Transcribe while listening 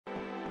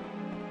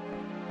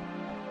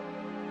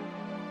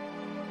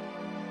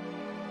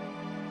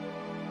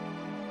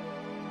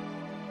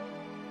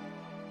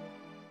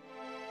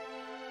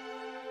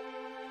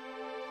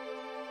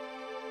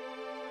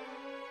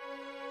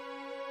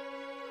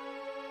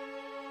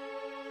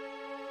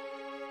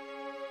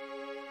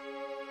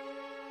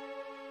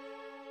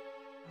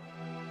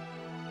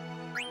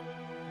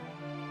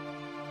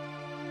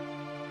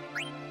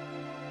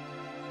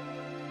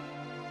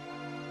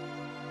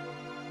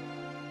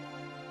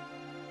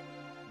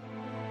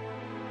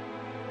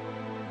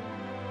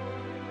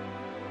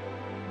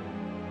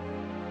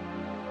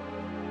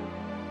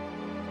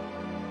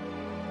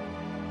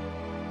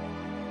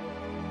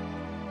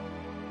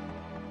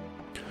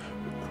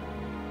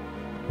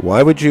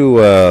Why would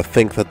you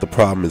think that the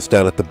problem is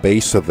down at the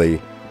base of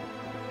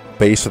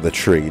the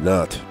tree,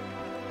 not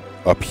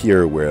up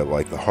here where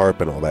like the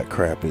harp and all that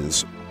crap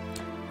is?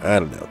 I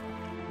don't know.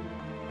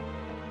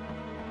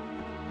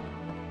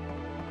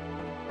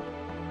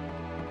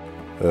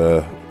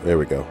 There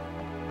we go.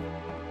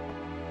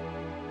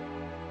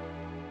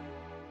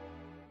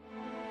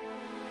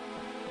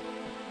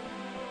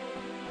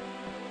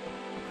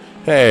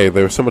 Hey,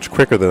 they're so much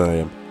quicker than I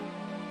am.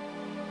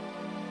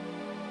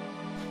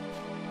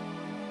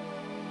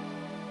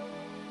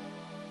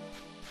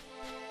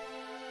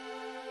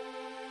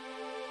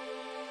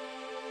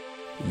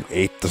 You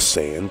ate the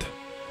sand?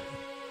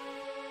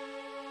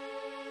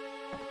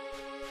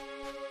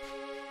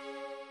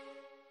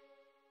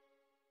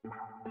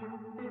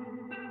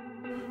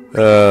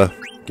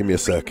 Give me a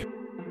sec.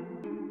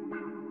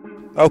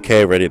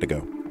 Okay, ready to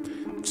go.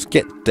 Let's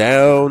get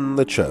down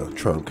the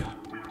trunk.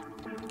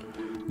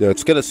 Now,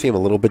 it's going to seem a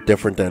little bit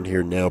different down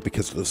here now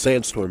because the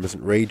sandstorm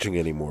isn't raging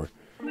anymore.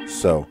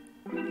 So,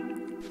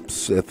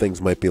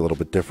 things might be a little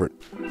bit different.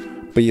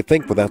 But you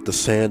think without the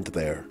sand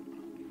there,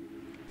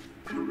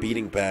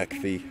 beating back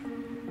the...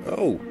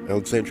 Oh,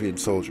 Alexandrian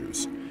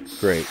soldiers.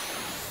 Great.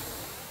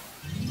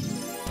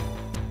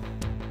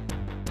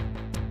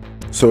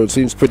 So it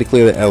seems pretty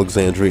clear that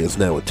Alexandria is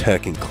now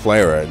attacking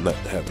Clarya and not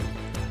having...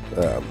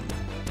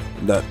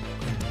 not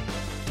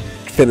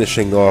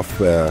finishing off...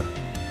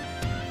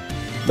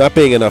 not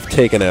being enough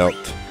taken out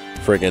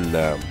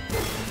friggin'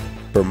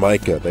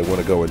 Bermika. They want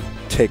to go and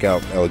take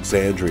out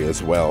Alexandria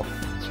as well.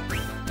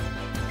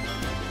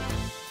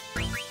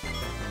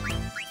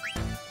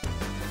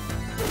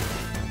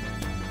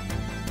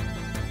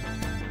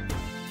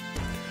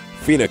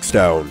 Phoenix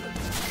down.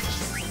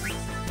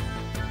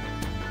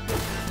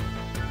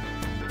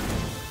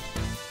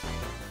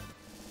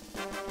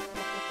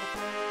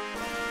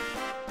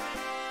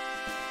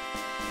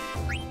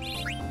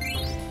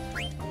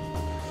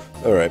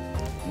 Alright,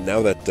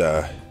 now that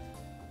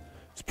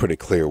it's pretty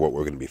clear what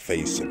we're going to be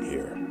facing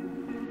here,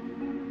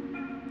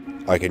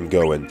 I can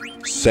go and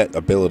set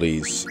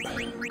abilities.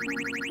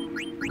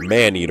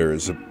 Man-Eater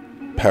is a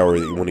power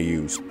that you want to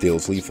use,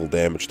 deals lethal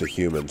damage to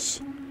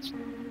humans.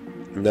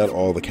 Not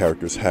all the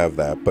characters have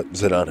that, but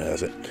Zidane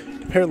has it.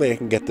 Apparently I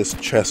can get this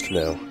chest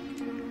now.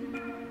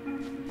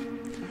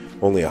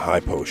 Only a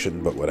high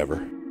potion, but whatever.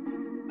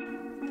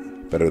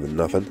 Better than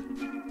nothing.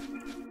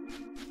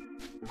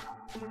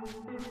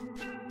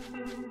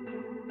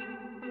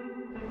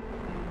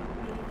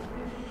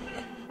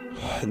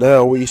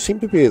 Now, we seem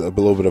to be a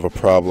little bit of a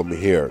problem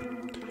here.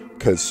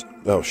 Because,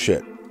 oh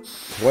shit.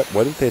 What?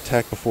 Why didn't they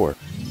attack before?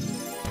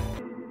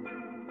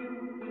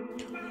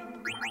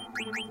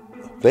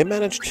 They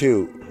managed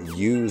to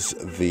use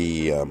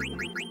the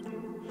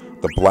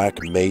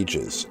black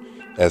mages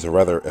as a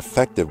rather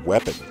effective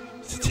weapon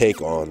to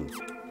take on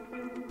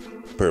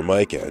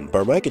Bermika, and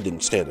Bermika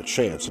didn't stand a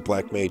chance. The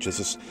black mages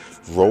just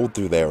rolled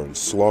through there and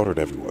slaughtered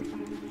everyone.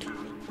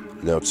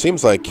 Now, it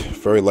seems like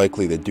very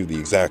likely they'd do the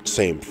exact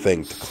same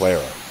thing to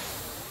Clarya.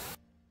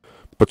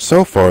 But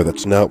so far,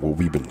 that's not what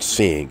we've been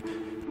seeing.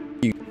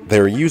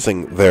 They're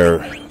using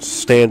their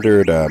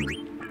standard,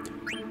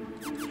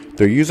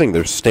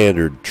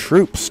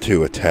 troops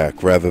to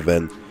attack, rather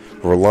than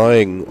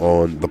relying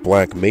on the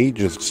black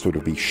mages to sort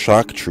of be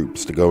shock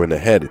troops to go in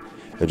ahead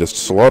and just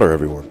slaughter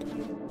everyone.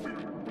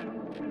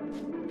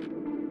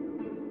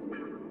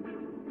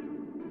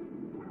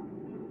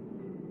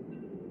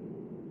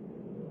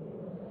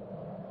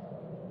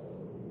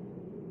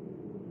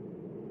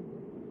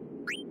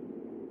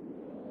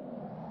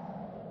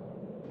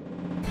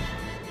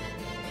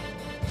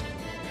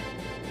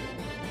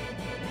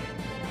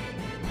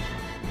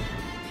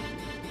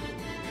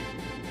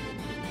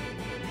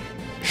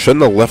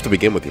 Shouldn't have left to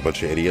begin with, you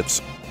bunch of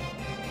idiots.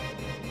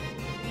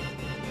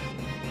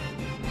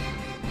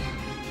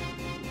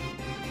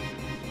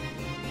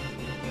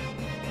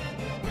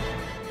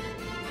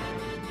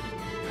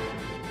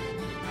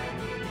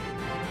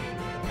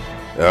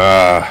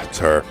 Ah, it's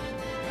her.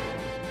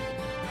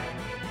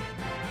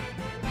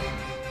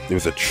 It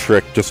was a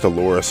trick just to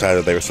lure us out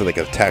of there so they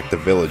could attack the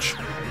village.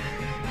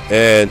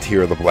 And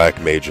here are the black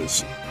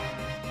mages.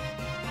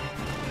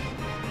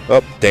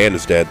 Oh, Dan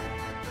is dead.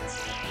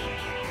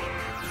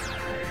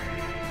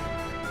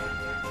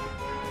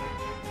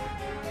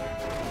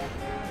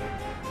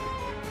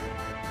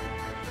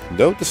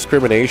 No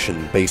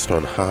discrimination based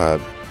on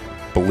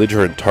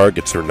belligerent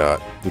targets or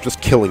not. They're just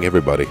killing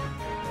everybody.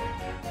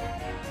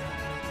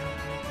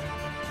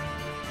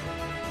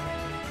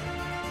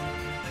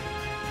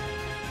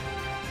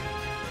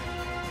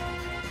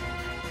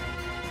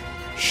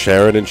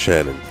 Sharon and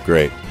Shannon.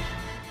 Great.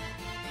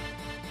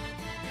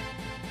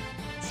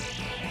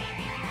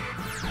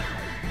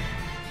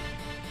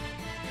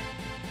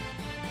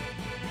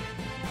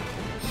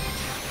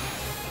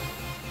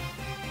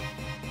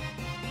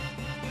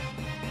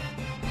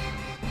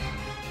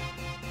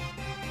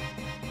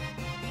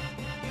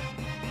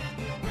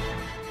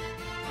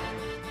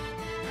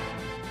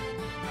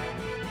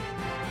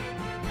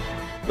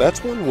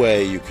 That's one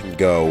way you can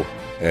go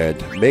and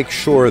make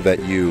sure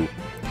that you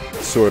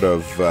sort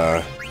of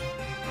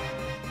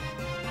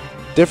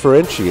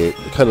differentiate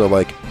the kind of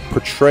like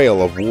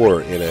portrayal of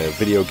war in a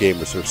video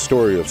game or sort of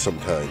story of some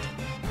kind.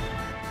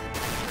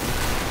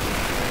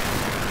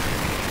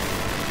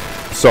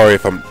 Sorry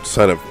if I'm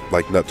kind of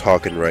like not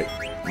talking right.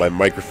 My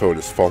microphone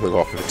is falling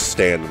off of its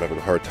stand and I'm having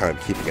a hard time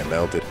keeping it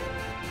mounted.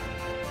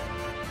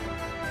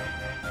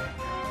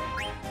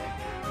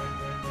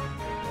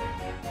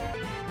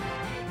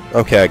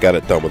 Okay, I got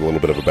it done with a little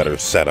bit of a better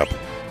setup.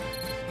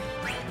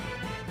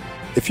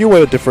 If you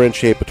want to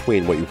differentiate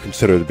between what you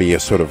consider to be a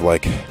sort of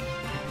like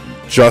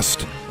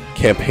just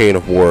campaign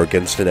of war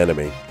against an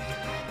enemy,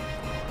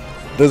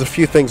 there's a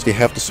few things you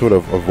have to sort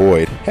of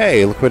avoid.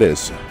 Hey, look what it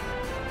is.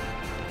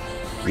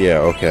 Yeah,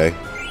 okay.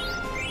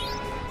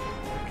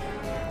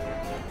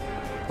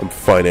 I'm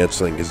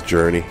financing his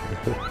journey.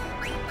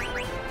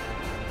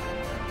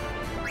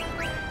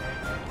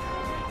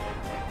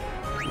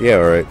 Yeah,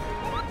 alright.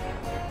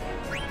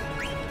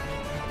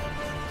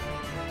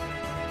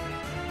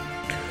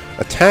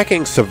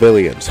 Attacking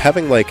civilians,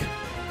 having like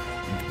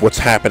what's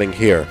happening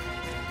here.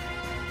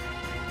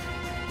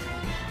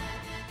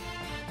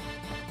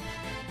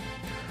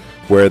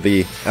 Where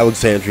the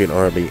Alexandrian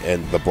army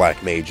and the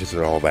Black Mages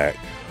and all that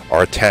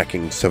are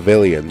attacking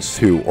civilians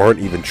who aren't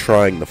even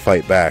trying to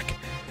fight back.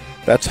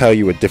 That's how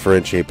you would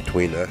differentiate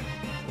between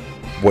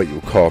what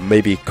you would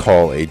maybe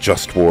call a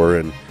just war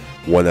and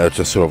one that's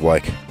just sort of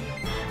like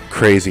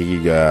crazy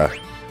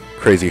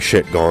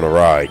shit gone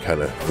awry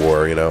kind of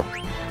war, you know?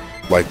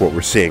 Like what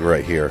we're seeing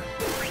right here.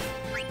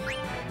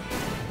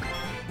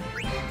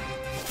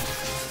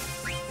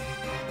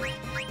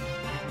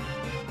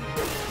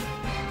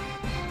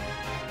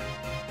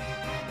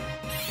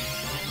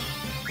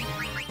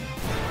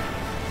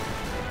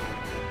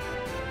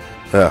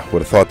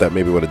 Would have thought that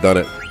maybe would have done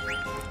it.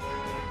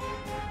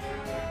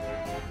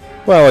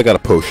 Well, I got a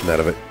potion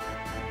out of it.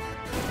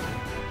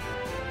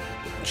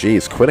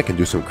 Jeez, Quinna can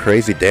do some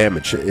crazy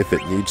damage if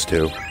it needs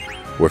to.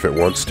 Or if it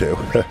wants to.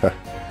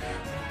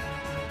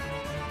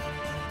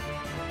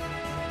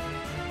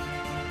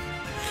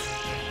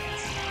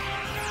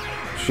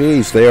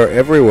 Jeez, they are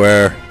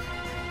everywhere.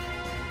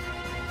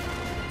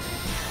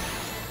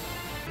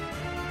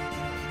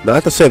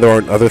 Not to say there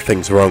aren't other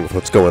things wrong with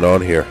what's going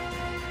on here.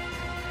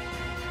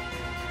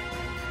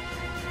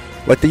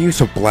 Like the use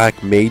of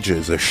black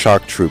mages as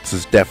shock troops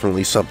is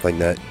definitely something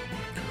that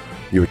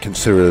you would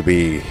consider to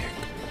be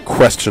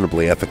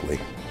questionably ethically.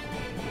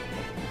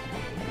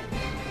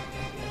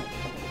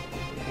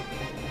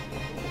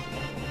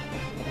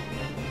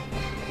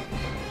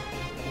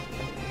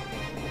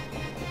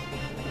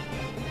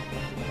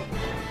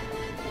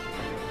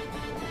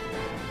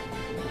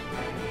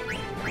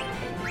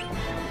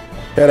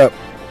 Head up.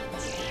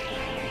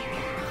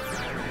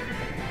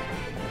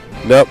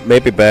 Nope,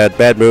 maybe bad.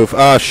 Bad move.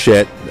 Ah,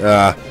 shit.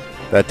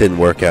 That didn't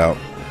work out.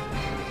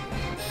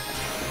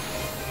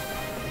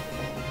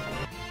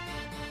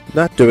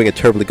 Not doing a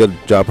terribly good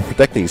job of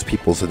protecting these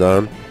people,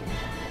 Zidane.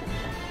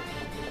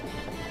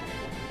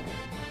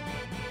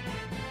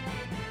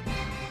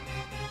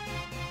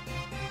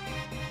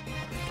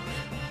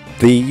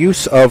 The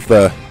use of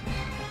the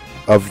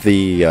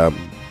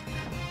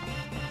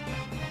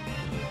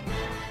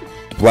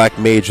Black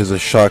Mages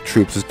as shock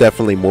troops is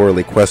definitely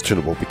morally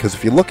questionable, because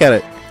if you look at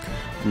it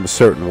in a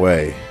certain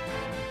way,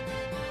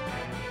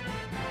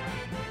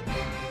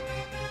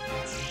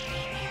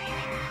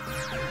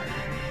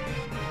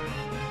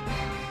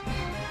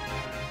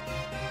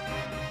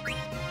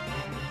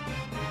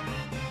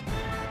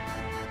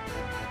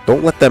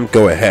 don't let them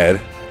go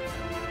ahead.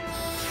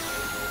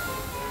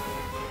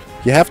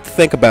 You have to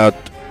think about,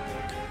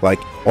 like,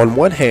 on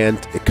one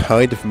hand, it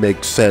kind of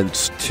makes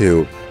sense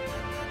to,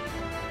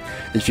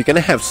 if you're going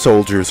to have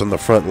soldiers on the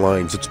front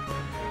lines, it's,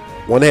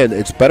 one hand,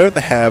 it's better to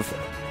have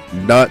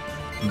not,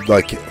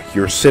 like,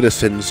 your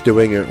citizens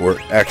doing it or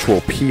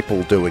actual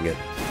people doing it.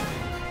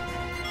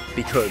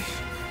 Because,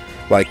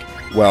 like,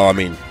 well, I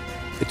mean,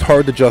 it's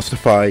hard to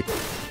justify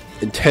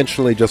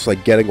intentionally just,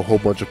 like, getting a whole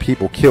bunch of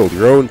people killed,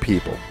 your own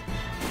people.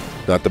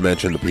 Not to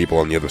mention the people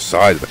on the other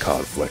side of the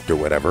conflict or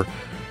whatever.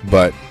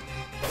 But,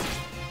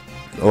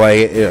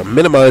 like,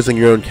 minimizing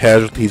your own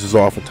casualties is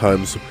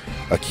oftentimes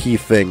a key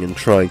thing in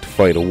trying to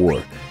fight a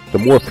war. The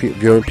more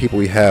your own people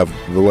we have,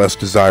 the less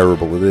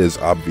desirable it is,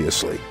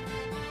 obviously.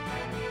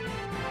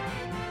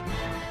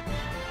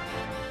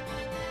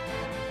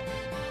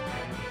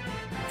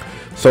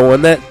 So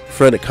on that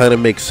front, it kind of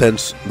makes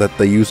sense that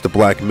they use the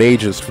Black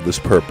Mages for this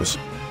purpose.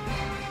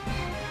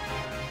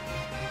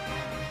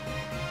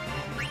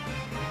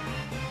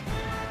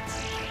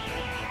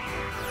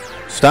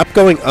 Stop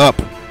going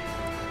up.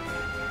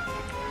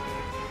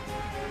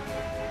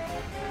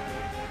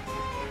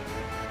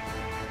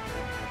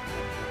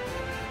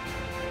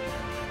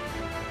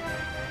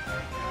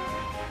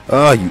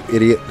 Ah, you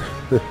idiot.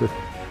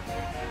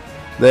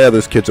 Yeah,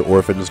 those kids are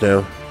orphans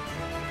now.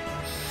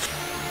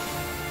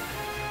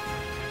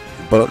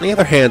 But on the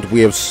other hand,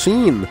 we have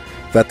seen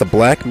that the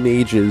Black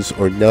Mages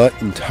are not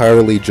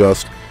entirely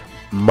just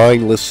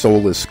mindless,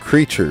 soulless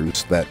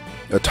creatures, that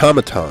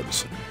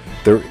automatons.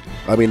 They're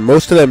I mean,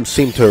 most of them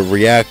seem to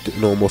react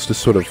in almost a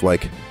sort of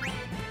like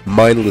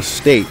mindless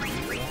state,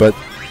 but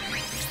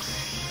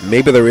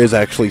maybe there is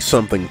actually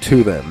something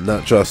to them,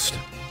 not just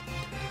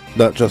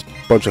a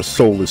bunch of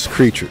soulless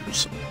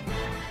creatures.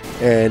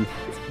 And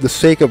the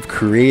sake of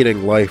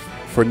creating life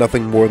for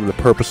nothing more than the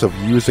purpose of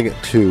using it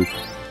to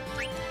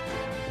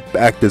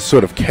act as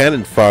sort of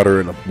cannon fodder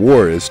in a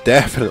war is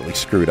definitely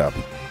screwed up.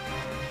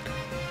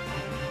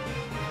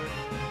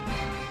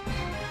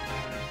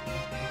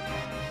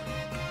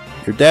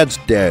 Your dad's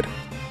dead.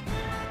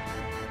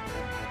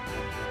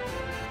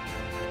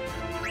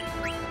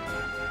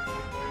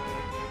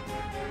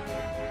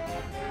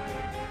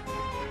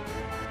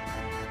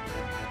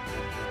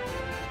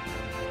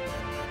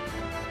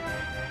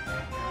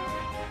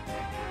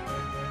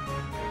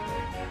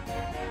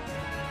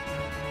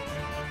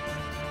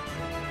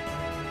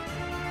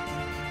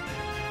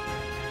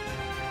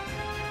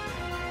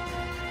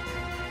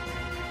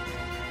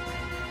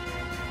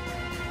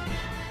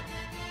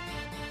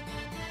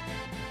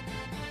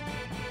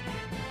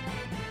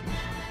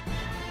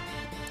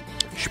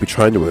 Should be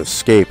trying to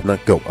escape,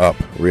 not go up,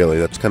 really.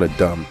 That's kind of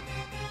dumb.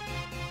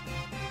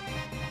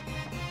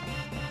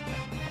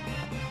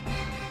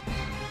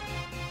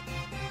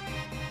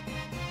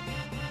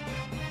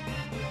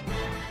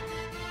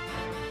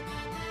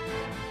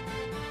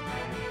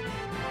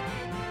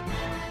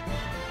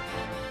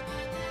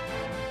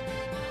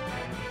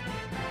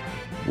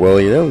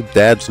 Well, you know,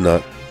 Dad's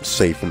not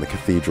safe in the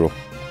cathedral.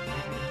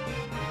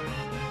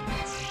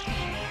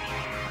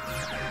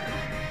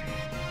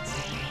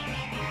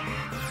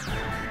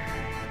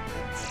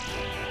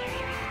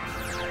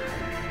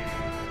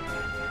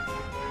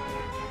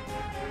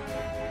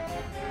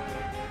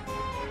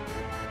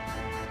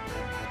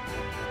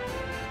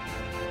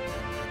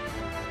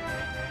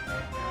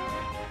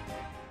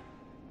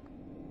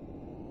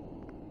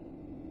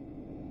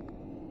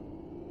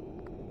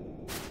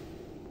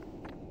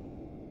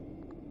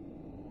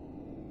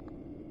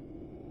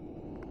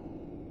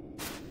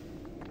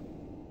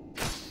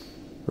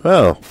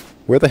 Well,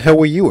 where the hell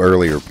were you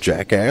earlier,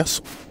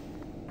 jackass?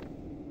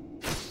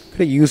 Could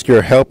have used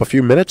your help a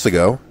few minutes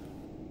ago.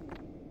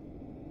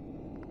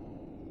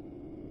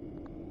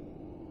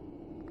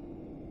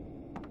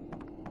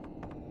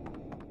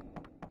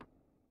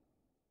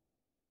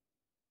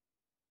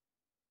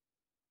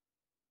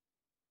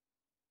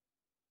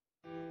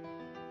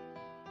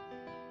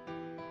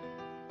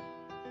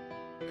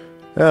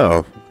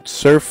 Oh,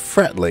 Sir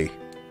Fretley.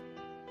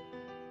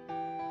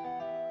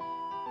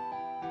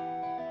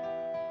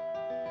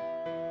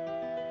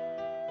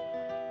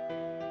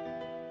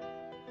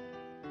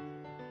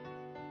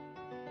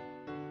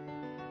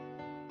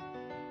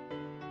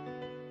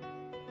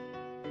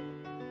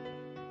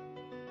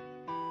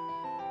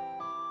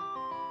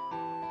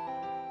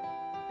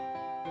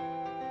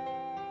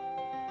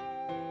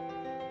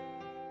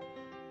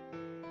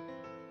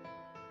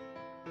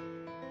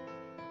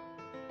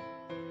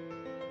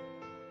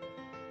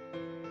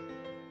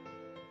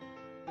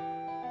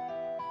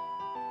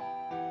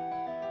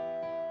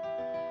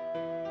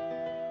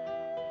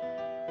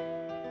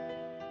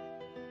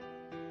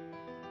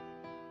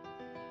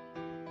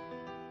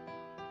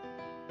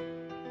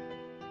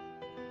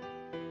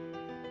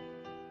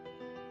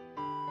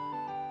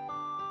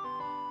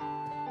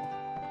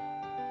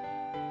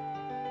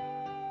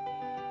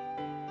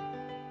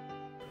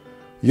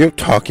 You're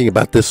talking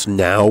about this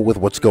now with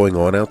what's going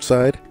on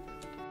outside?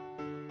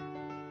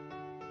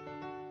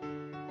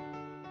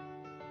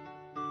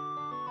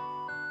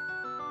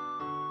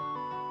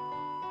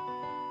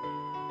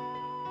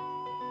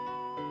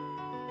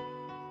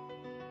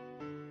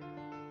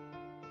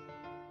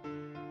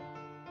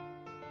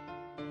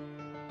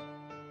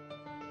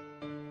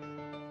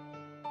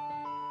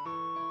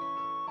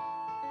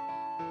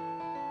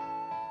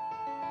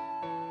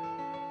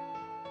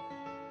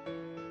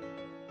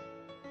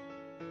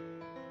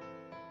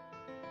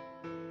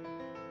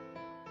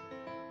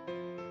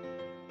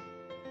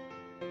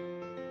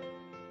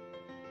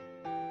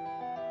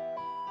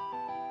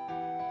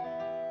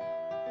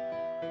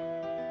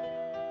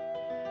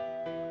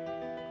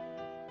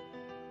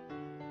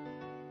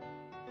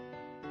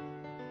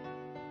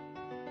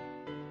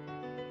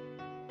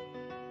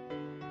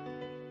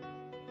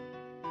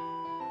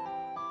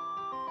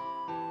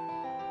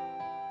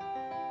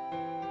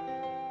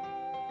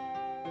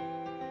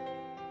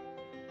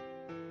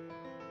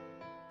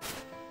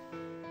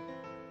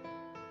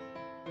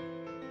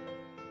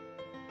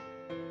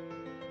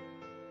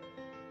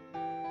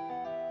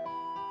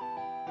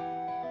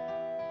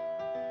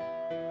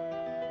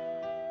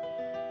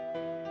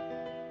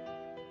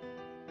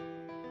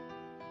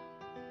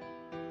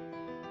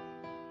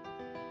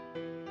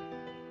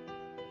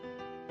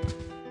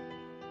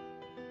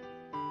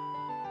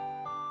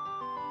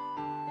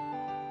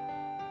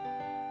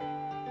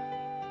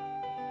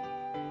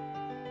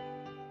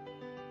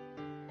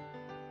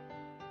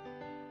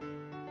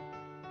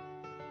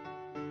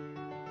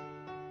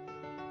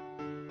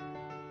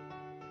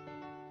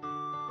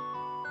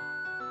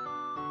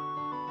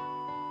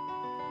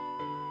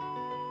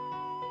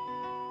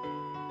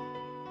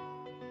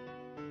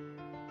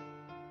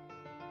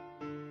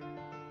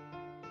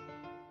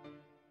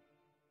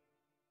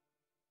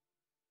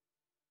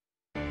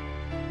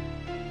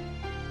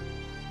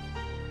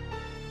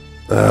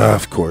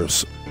 Of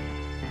course.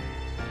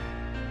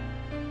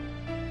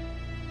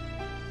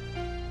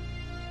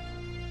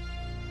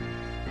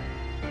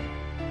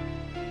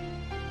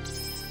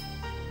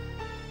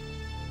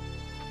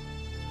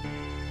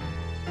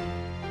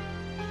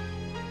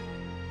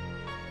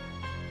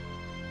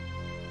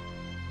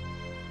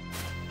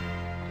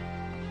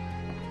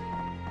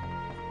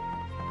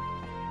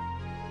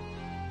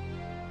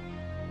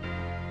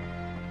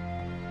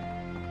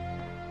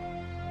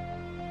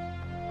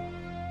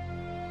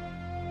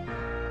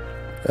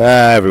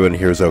 Everyone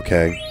here is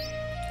okay.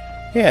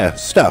 Yeah,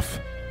 stuff.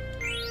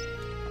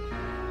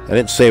 I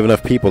didn't save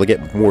enough people to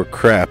get more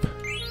crap.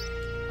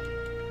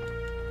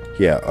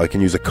 Yeah, I can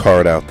use a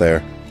card out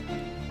there.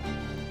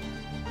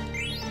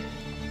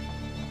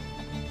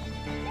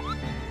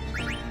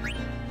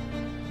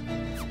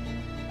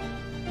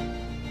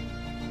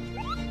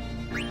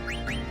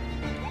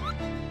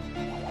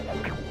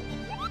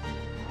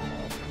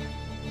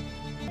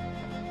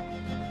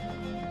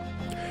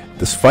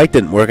 This fight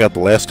didn't work out the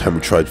last time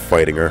we tried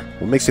fighting her.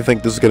 What makes you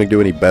think this is going to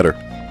do any better?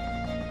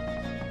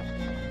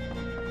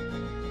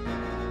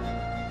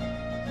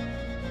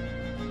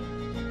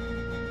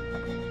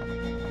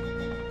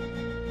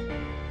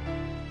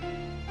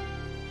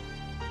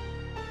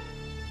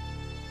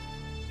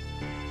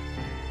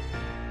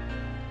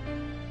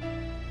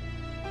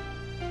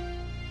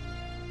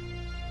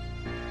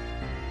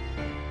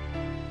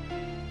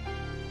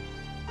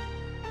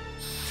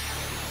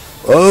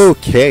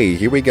 Okay,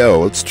 here we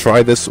go. Let's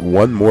try this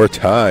one more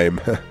time.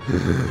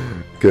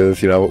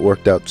 Because, you know, it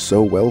worked out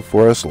so well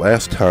for us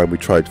last time we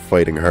tried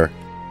fighting her.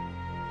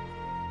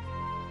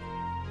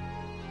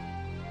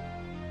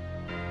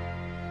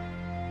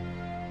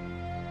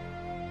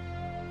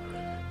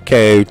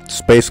 Okay,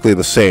 it's basically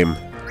the same.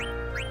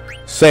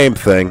 Same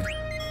thing.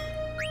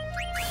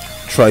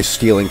 Try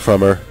stealing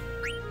from her.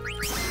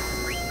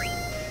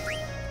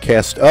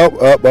 Cast... Oh,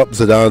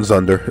 Zidon's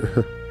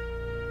under.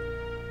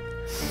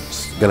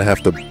 Gonna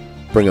have to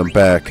bring him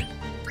back.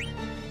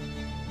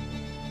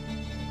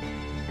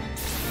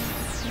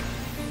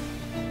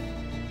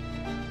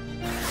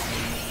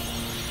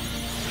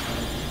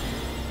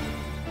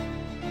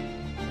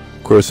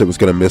 Of course it was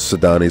gonna miss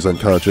Zidane, he's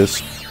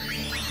unconscious.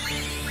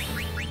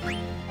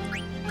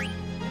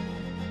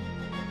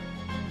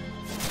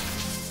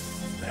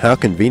 How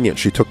convenient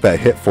she took that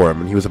hit for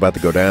him and he was about to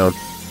go down.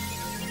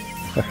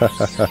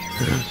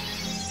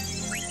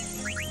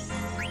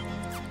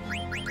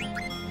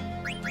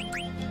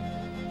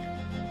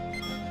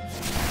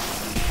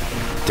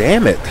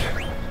 Damn it!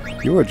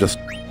 You were just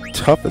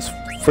tough as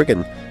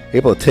friggin'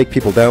 able to take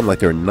people down like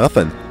they're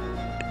nothing.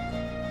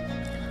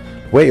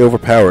 Way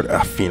overpowered.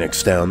 Ah,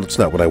 Phoenix down. That's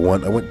not what I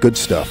want. I want good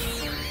stuff.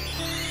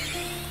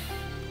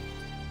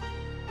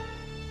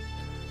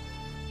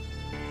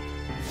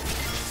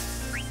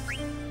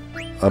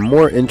 I'm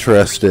more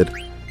interested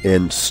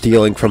in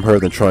stealing from her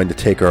than trying to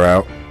take her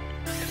out.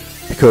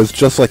 Because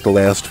just like the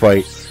last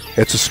fight,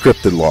 it's a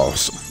scripted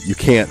loss. You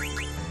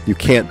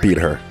can't beat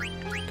her.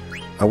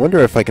 I wonder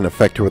if I can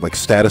affect her with, like,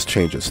 status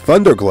changes.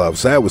 Thunder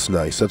Gloves, that was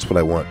nice. That's what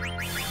I want.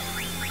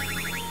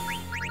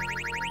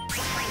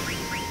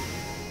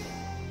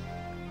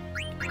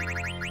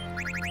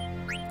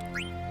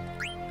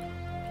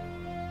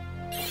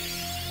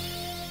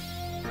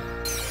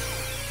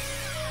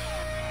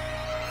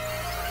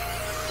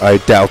 I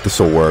doubt this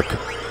will work.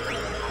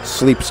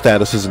 Sleep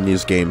statuses in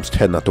these games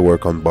tend not to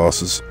work on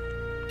bosses.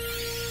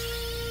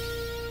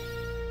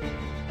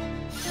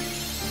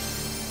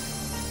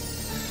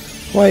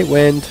 White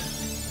Wind.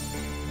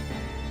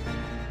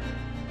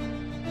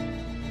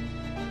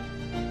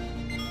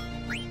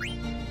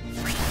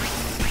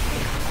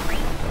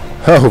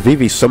 Oh,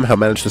 Vivi somehow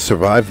managed to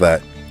survive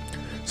that.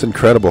 It's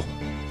incredible.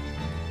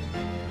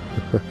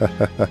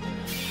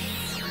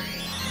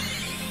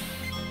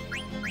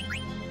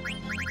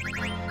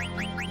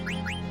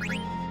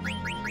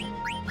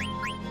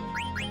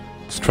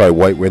 Let's try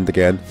White Wind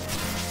again.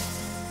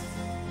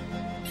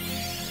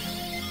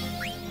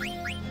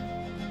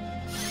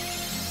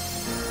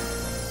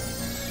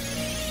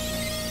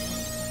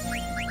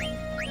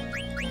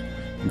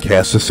 And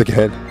cast this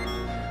again.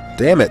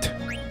 Damn it!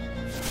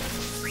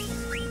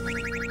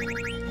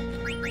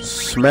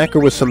 Smack her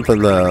with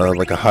something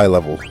like a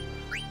high-level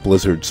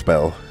blizzard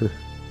spell.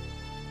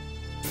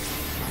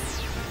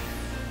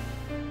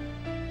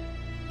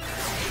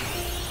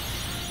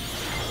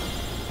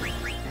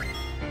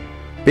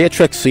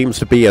 Beatrix seems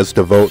to be as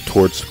devout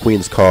towards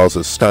Queen's cause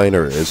as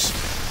Steiner is,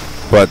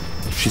 but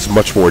she's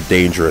much more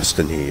dangerous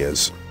than he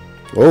is.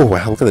 Oh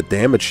wow, look at the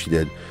damage she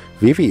did.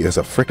 Vivi is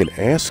a frickin'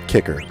 ass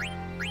kicker.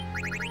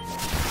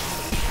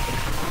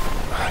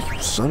 Ah,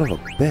 you son of a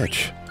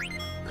bitch.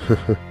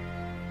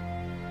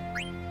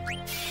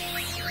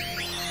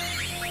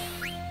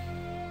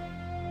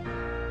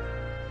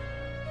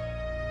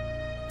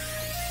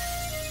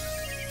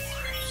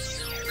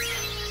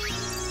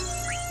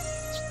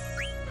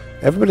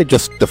 Everybody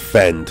just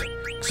defend,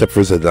 except for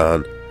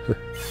Zidane.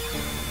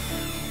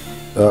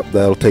 Oh,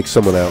 that'll take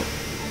someone out.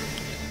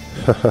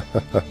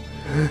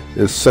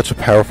 It's such a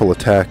powerful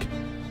attack.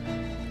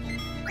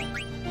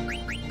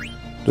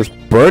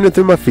 burning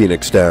through my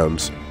Phoenix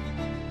Downs.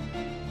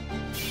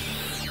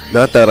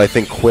 Not that I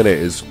think Quina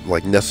is,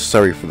 like,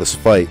 necessary for this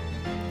fight.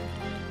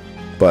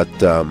 But,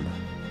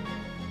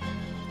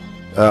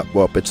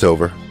 well, it's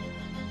over.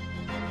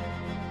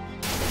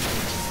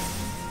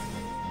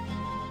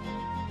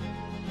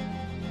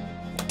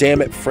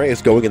 Damn it,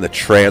 Freya's going in the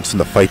trance and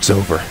the fight's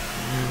over.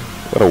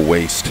 What a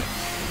waste.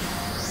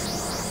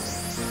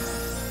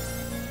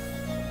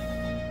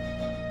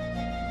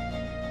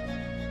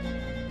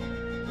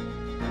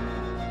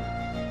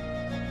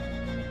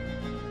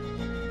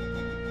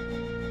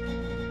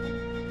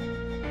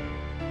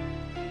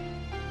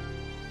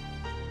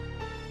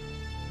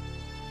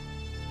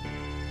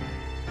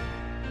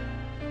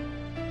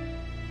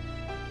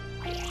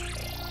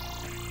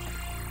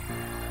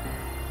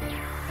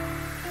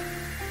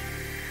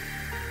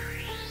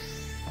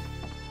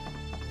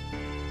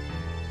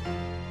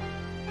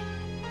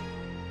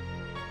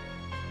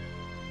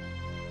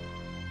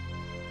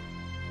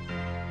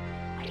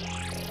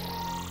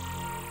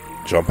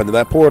 Jump into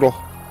that portal.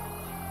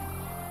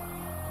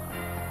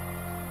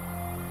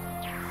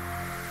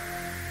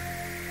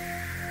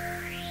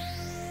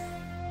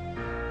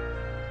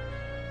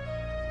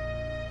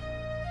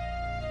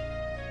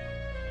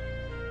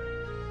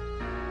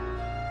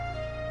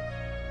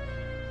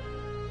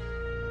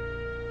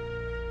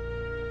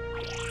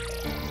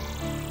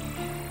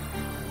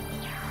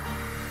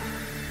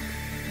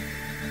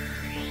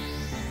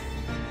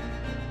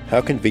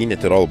 How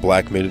convenient that all the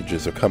black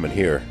mages are coming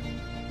here.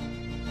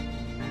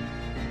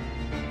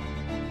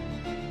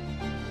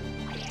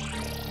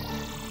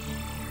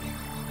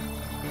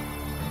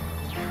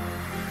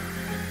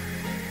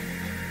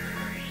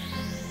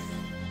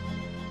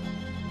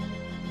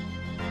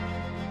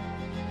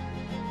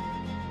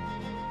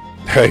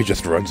 He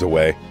just runs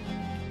away.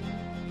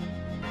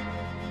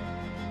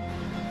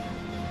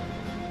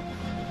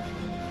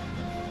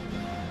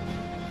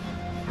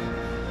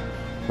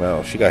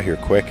 Wow, she got here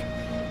quick.